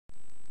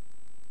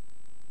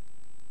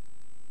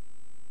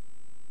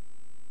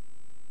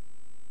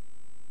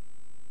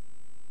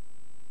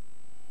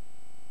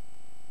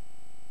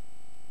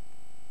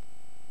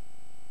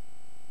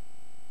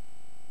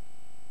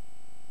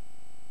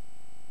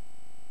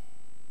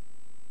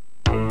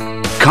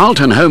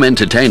Carlton Home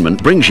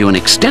Entertainment brings you an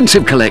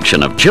extensive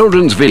collection of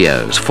children's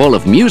videos full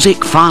of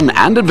music, fun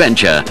and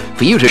adventure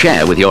for you to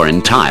share with your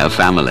entire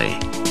family.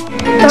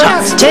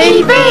 Tots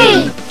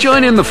TV!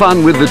 Join in the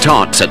fun with the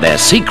Tots at their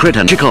secret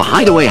and magical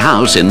hideaway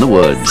house in the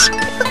woods.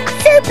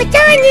 Super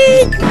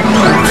Tonic!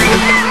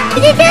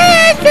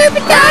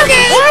 Super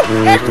Tonic!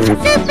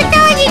 Super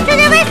Tonic to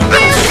the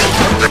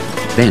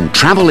rescue! Then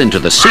travel into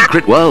the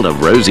secret world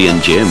of Rosie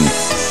and Jim.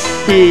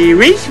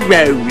 Here is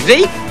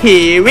Rosie,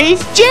 here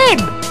is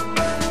Jim.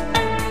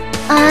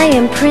 I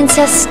am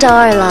Princess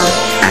Starla.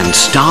 And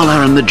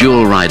Starla and the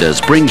Jewel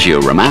Riders brings you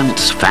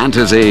romance,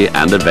 fantasy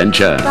and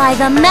adventure. By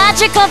the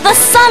magic of the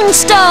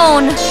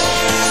Sunstone!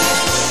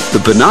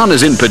 The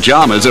Bananas in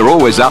Pyjamas are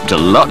always up to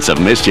lots of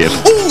mischief.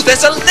 Ooh,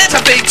 there's a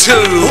letter B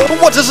too!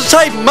 What does it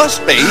say?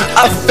 Must be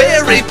a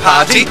fairy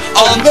party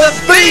on the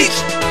beach!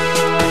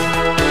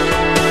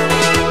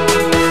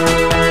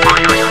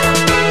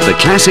 The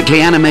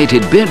classically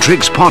animated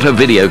Beatrix Potter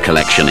video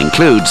collection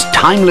includes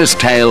timeless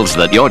tales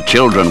that your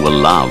children will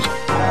love.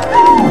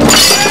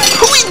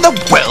 Who in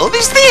the world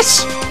is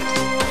this?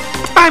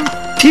 I'm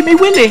Timmy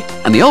Willie.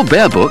 And the old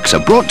bear books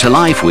are brought to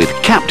life with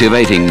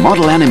captivating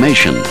model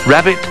animation.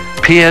 Rabbit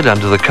peered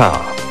under the car.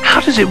 How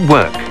does it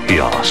work? He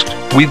asked.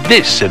 With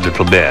this, said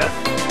Little Bear.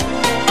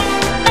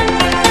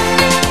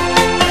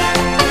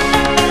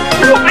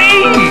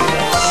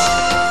 Whoopee!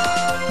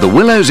 The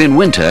Willows in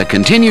Winter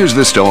continues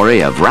the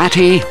story of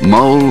Ratty,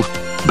 Mole,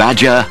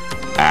 Badger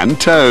and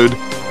Toad.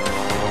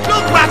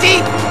 Look, Ratty!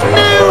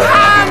 New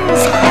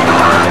hands!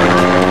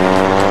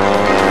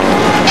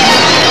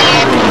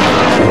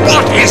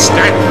 What is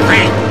that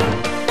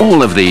thing?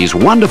 All of these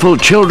wonderful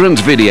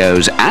children's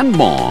videos and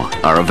more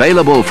are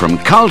available from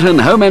Carlton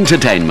Home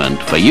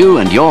Entertainment for you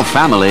and your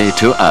family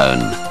to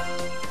own.